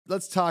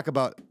let's talk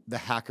about the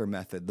hacker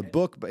method, the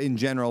book in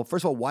general.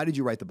 First of all, why did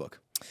you write the book?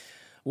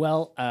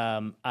 Well,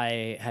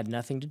 I had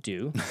nothing to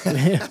do.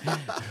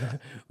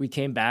 We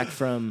came back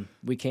from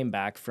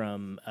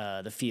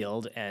the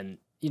field, and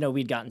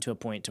we'd gotten to a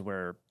point to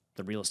where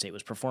the real estate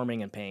was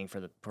performing and paying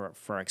for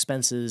our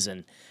expenses,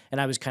 and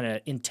I was kind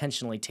of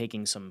intentionally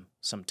taking some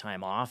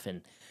time off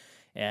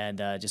and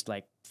just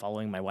like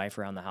following my wife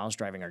around the house,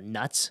 driving her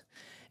nuts,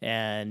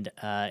 and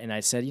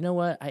I said, you know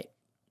what,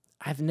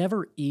 I've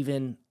never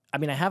even, I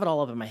mean, I have it all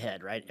up in my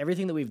head, right?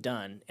 Everything that we've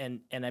done, and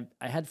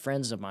I had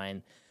friends of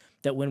mine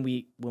that when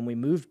we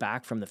moved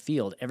back from the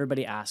field,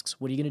 everybody asks,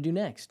 what are you going to do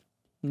next?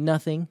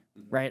 Nothing,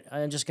 right?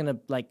 I'm just going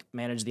to like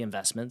manage the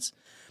investments.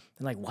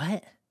 And like,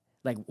 what?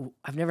 Like,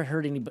 I've never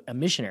heard a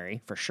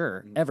missionary for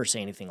sure ever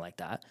say anything like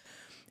that.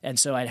 And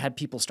so I had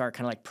people start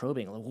kind of like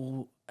probing, like,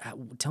 well,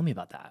 tell me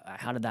about that.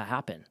 How did that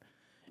happen?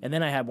 And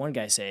then I had one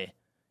guy say,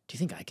 do you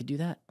think I could do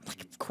that? I'm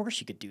like, of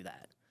course you could do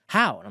that.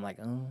 How? And I'm like,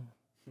 oh,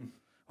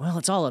 well,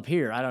 it's all up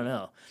here. I don't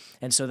know.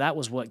 And so that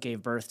was what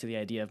gave birth to the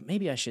idea of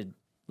maybe I should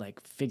like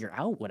figure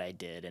out what I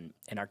did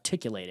and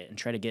articulate it and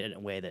try to get it in a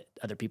way that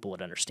other people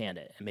would understand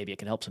it. And maybe it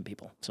could help some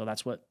people. So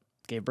that's what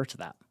gave birth to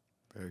that.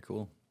 Very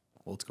cool.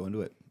 Well, let's go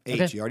into it. H,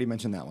 okay. You already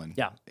mentioned that one.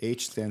 Yeah.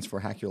 H stands for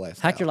Hack Your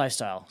Lifestyle. Hack Your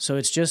Lifestyle. So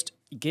it's just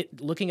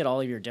looking at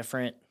all of your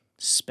different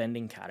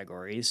spending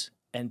categories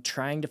and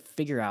trying to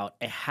figure out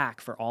a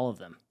hack for all of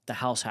them. The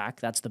house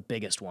hack, that's the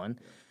biggest one.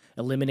 Yeah.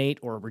 Eliminate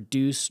or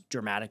reduce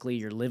dramatically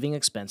your living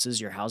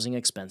expenses, your housing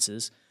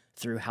expenses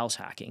through house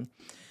hacking.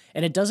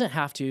 And it doesn't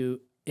have to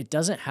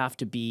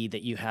be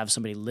that you have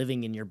somebody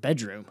living in your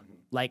bedroom.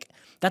 Like,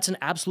 that's an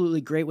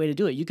absolutely great way to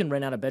do it. You can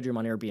rent out a bedroom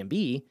on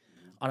Airbnb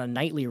on a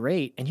nightly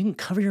rate, and you can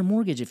cover your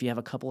mortgage if you have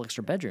a couple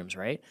extra bedrooms,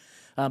 right?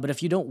 But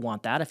if you don't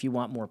want that, if you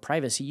want more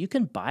privacy, you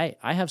can buy.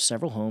 I have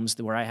several homes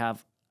where I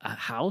have a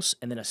house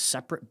and then a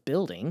separate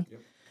building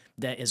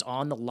that is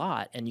on the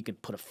lot, and you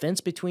could put a fence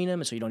between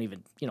them, so you don't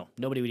even,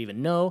 nobody would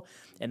even know,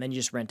 and then you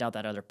just rent out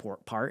that other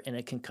part, and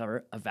it can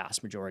cover a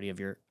vast majority of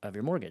your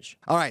mortgage.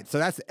 All right, so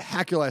that's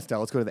Hack Your Lifestyle.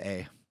 Let's go to the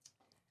A.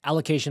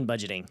 Allocation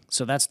budgeting.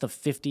 So that's the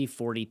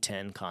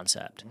 50-40-10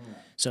 concept.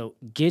 So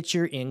get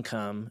your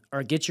income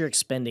or get your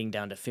expending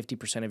down to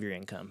 50% of your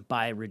income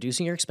by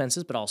reducing your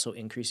expenses, but also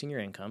increasing your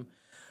income.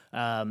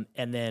 And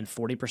then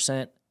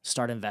 40%,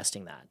 start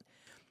investing that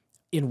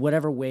in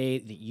whatever way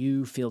that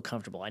you feel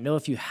comfortable. I know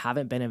if you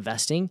haven't been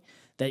investing,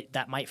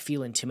 that might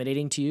feel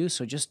intimidating to you.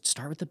 So just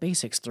start with the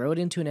basics. Throw it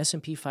into an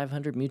S&P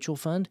 500 mutual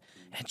fund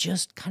and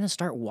just kind of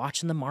start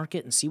watching the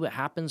market and see what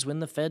happens when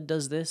the Fed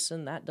does this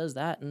and that does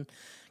that. And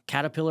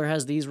Caterpillar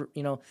has these,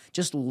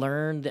 just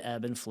learn the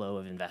ebb and flow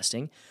of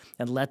investing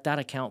and let that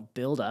account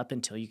build up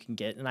until you can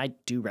get, and I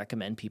do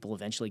recommend people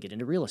eventually get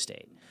into real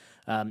estate.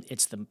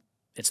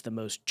 It's the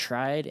most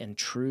tried and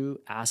true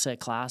asset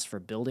class for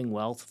building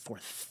wealth for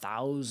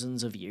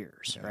thousands of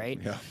years, right?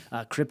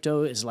 Yeah.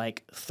 Crypto is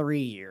like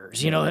 3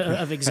 years,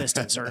 of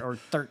existence or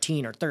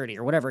 13 or 30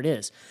 or whatever it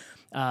is.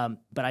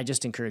 But I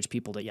just encourage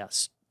people to,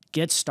 yes,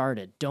 get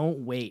started.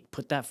 Don't wait.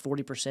 Put that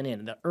 40%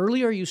 in. The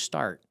earlier you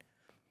start,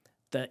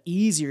 the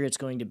easier it's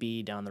going to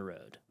be down the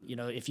road.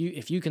 If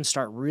you can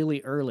start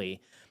really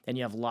early and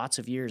you have lots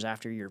of years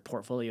after your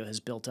portfolio has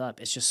built up,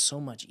 it's just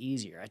so much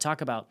easier. I talk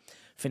about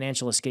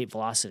financial escape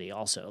velocity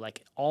also,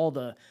 like all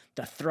the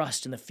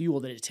thrust and the fuel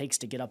that it takes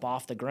to get up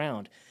off the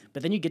ground.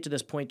 But then you get to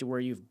this point to where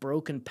you've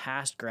broken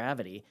past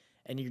gravity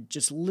and you're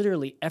just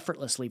literally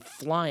effortlessly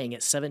flying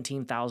at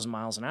 17,000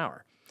 miles an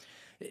hour.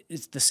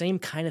 It's the same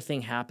kind of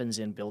thing happens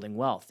in building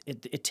wealth.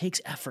 It takes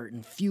effort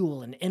and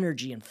fuel and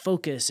energy and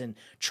focus and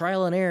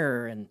trial and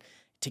error and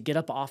to get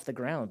up off the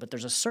ground. But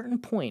there's a certain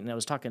point, and I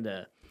was talking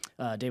to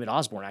David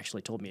Osborne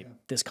actually told me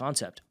this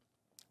concept.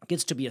 It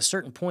gets to be a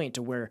certain point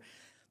to where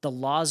the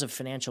laws of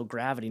financial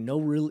gravity no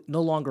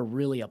longer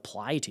really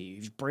apply to you.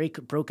 You've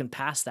broken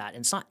past that, and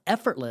it's not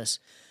effortless,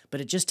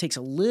 but it just takes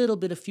a little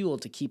bit of fuel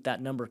to keep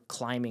that number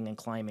climbing and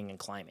climbing and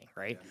climbing,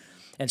 right? Yeah.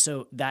 And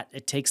so that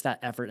it takes that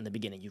effort in the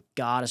beginning. You've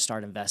got to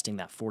start investing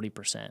that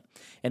 40%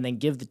 and then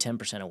give the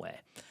 10% away.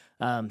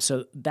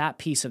 So that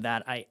piece of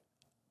that, I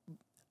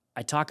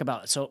talk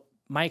about. So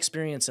my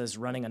experience as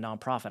running a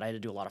nonprofit, I had to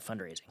do a lot of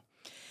fundraising.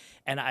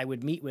 And I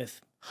would meet with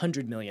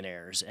 100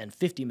 millionaires and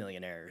 50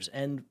 millionaires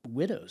and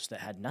widows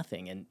that had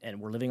nothing and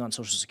were living on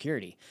Social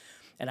Security.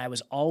 And I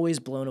was always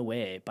blown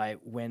away by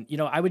when,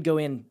 I would go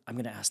in, I'm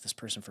going to ask this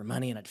person for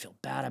money, and I'd feel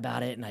bad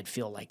about it. And I'd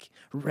feel like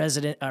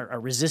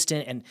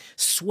resistant and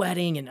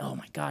sweating. And, oh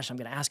my gosh, I'm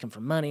going to ask them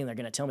for money and they're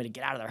going to tell me to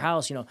get out of their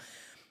house.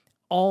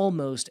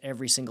 Almost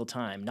every single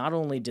time, not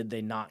only did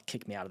they not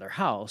kick me out of their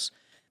house,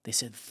 they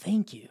said,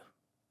 thank you.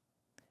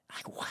 I'm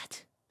like,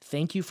 what?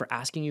 Thank you for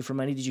asking you for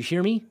money. Did you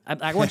hear me?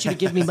 I want you to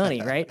give me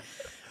money, right?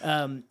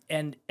 And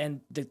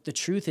the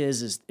truth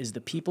is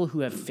the people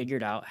who have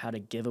figured out how to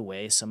give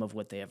away some of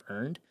what they have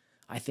earned,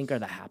 I think are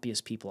the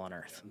happiest people on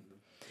earth.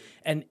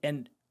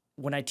 And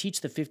when I teach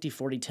the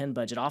 50-40-10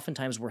 budget,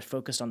 oftentimes we're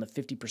focused on the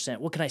 50%.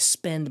 What can I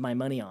spend my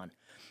money on?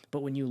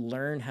 But when you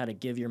learn how to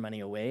give your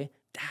money away,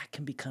 that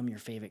can become your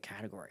favorite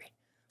category.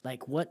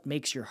 Like, what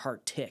makes your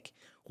heart tick?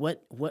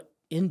 What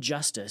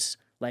injustice,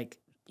 like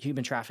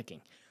human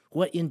trafficking,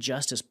 what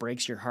injustice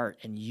breaks your heart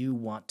and you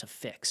want to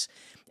fix?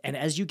 And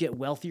as you get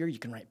wealthier, you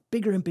can write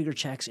bigger and bigger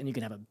checks and you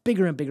can have a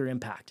bigger and bigger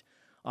impact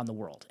on the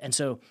world. And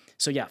so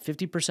yeah,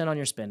 50% on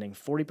your spending,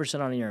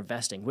 40% on your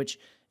investing, which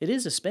it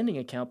is a spending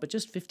account, but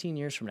just 15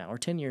 years from now or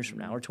 10 years from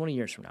now or 20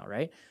 years from now,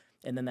 right?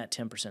 And then that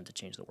 10% to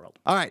change the world.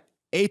 All right.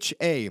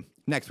 HA.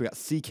 Next, we got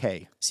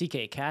CK.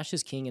 CK, cash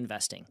is king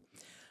investing.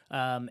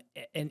 And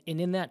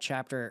in that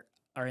chapter,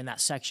 or in that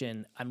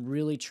section, I'm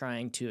really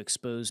trying to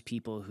expose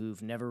people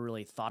who've never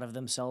really thought of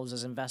themselves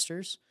as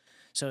investors.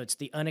 So it's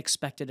the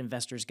unexpected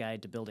investor's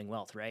guide to building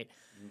wealth, right?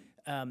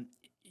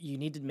 You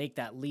need to make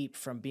that leap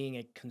from being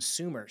a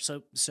consumer.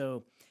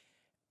 So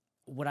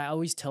what I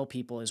always tell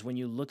people is when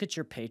you look at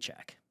your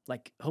paycheck,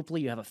 like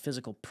hopefully you have a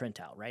physical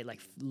printout, right?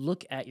 Like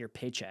look at your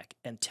paycheck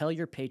and tell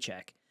your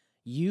paycheck,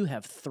 you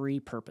have 3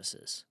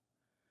 purposes.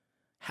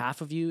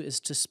 Half of you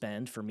is to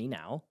spend for me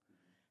now.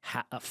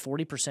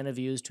 40% of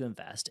you is to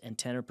invest, and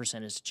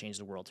 10% is to change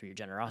the world through your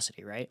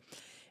generosity, right?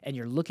 And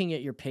you're looking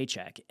at your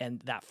paycheck,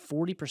 and that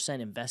 40%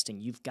 investing,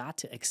 you've got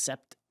to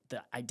accept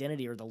the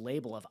identity or the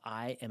label of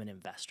I am an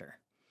investor,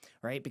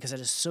 right? Because that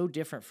is so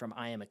different from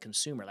I am a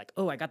consumer. Like,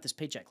 oh, I got this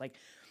paycheck. Like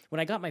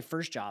when I got my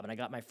first job and I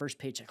got my first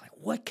paycheck, like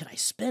what could I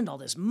spend all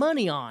this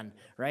money on,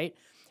 right?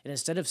 And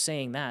instead of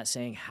saying that,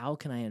 saying, how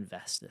can I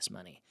invest this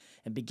money?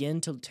 And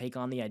begin to take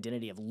on the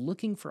identity of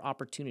looking for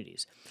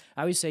opportunities.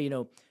 I always say,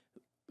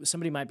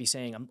 somebody might be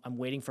saying, I'm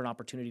waiting for an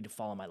opportunity to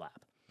fall in my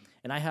lap.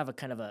 And I have a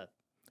kind of a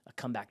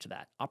comeback to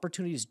that.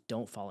 Opportunities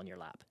don't fall in your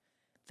lap.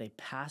 They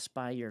pass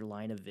by your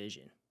line of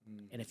vision.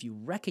 And if you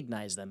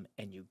recognize them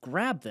and you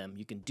grab them,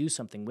 you can do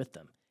something with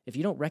them. If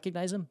you don't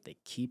recognize them, they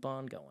keep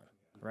on going,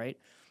 right?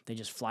 They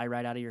just fly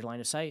right out of your line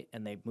of sight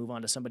and they move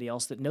on to somebody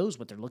else that knows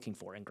what they're looking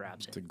for and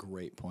grabs it. That's a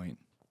great point.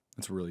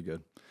 That's really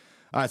good.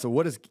 All right, so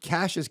what is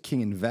cash is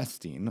king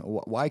investing?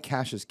 Why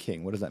cash is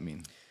king? What does that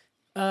mean?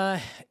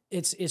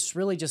 It's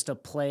really just a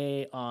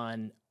play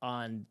on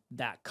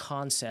that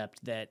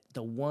concept that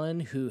the one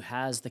who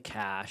has the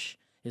cash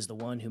is the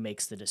one who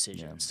makes the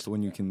decisions. Yeah. So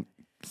when you can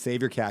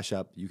save your cash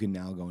up, you can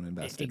now go and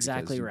invest it.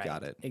 Exactly right.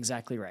 Got it.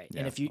 Exactly right. Yeah,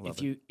 and if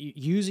you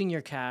using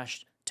your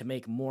cash to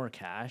make more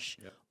cash,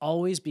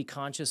 always be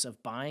conscious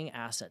of buying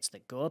assets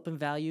that go up in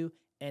value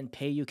and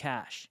pay you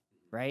cash,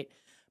 right?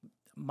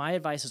 My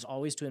advice is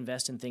always to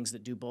invest in things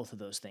that do both of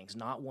those things,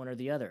 not one or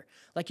the other.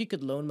 Like you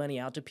could loan money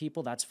out to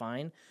people, that's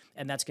fine,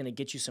 and that's going to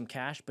get you some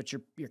cash, but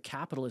your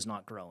capital is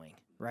not growing,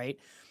 right?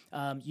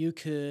 You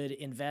could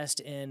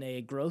invest in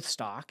a growth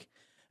stock,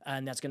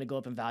 and that's going to go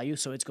up in value,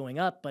 so it's going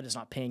up, but it's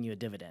not paying you a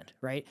dividend,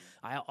 right?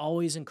 I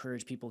always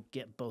encourage people to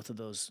get both of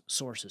those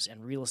sources,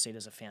 and real estate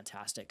is a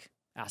fantastic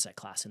asset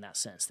class in that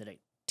sense, that it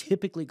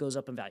typically goes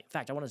up in value. In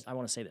fact, I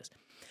want to say this.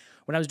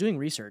 When I was doing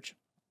research,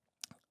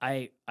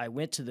 I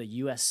went to the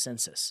U.S.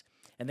 Census,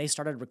 and they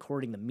started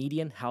recording the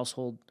median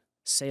household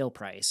sale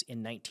price in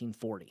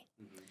 1940.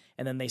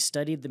 And then they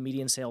studied the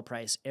median sale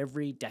price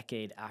every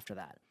decade after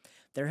that.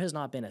 There has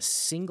not been a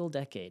single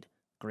decade,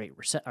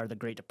 the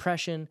Great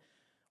Depression,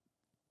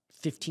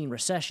 15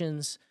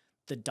 recessions,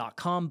 the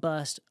dot-com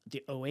bust,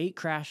 the '08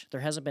 crash. There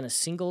hasn't been a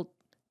single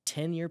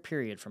 10-year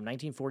period from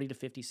 1940 to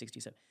 50,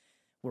 67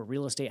 where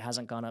real estate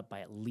hasn't gone up by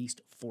at least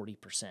 40%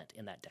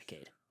 in that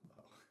decade.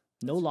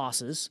 No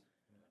losses.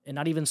 And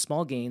not even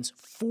small gains,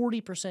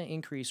 40%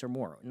 increase or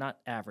more, not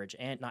average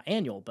and not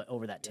annual, but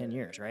over that 10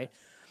 years, right?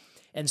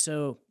 And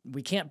so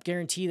we can't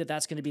guarantee that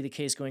that's going to be the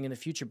case going in the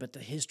future, but the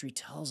history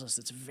tells us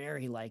it's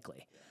very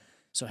likely.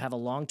 So have a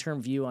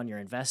long-term view on your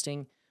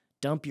investing,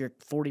 dump your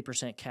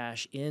 40%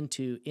 cash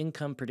into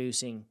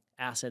income-producing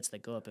assets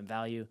that go up in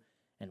value,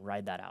 and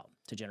ride that out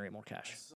to generate more cash.